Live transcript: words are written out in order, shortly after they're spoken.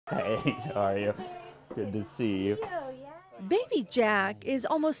Hey, how are you? Good to see you. Baby Jack is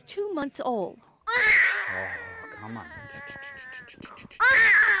almost 2 months old. Oh, come on.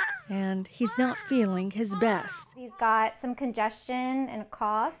 And he's not feeling his best. He's got some congestion and a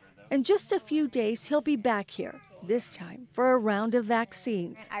cough. In just a few days, he'll be back here, this time for a round of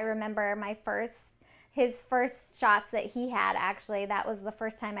vaccines. I remember his first shots that he had, actually, that was the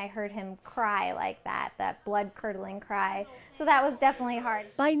first time I heard him cry like that blood-curdling cry. So that was definitely hard.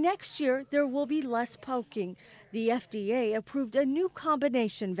 By next year, there will be less poking. The FDA approved a new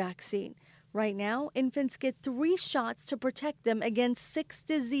combination vaccine. Right now, infants get 3 shots to protect them against 6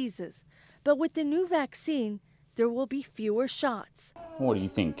 diseases. But with the new vaccine, there will be fewer shots. What do you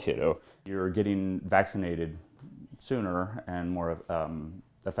think, kiddo? You're getting vaccinated sooner and more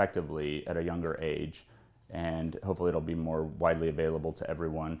effectively at a younger age, and hopefully it'll be more widely available to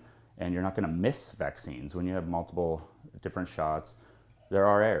everyone. And you're not going to miss vaccines. When you have multiple different shots, there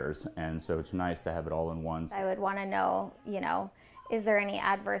are errors, and so it's nice to have it all in one. I would want to know, is there any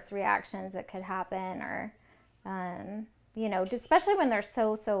adverse reactions that could happen, or, especially when they're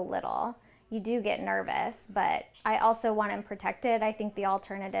so little. You do get nervous, but I also want them protected. I think the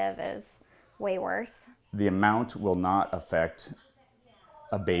alternative is way worse. The amount will not affect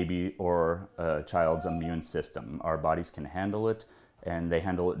a baby or a child's immune system. Our bodies can handle it, and they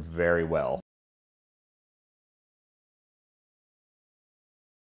handle it very well.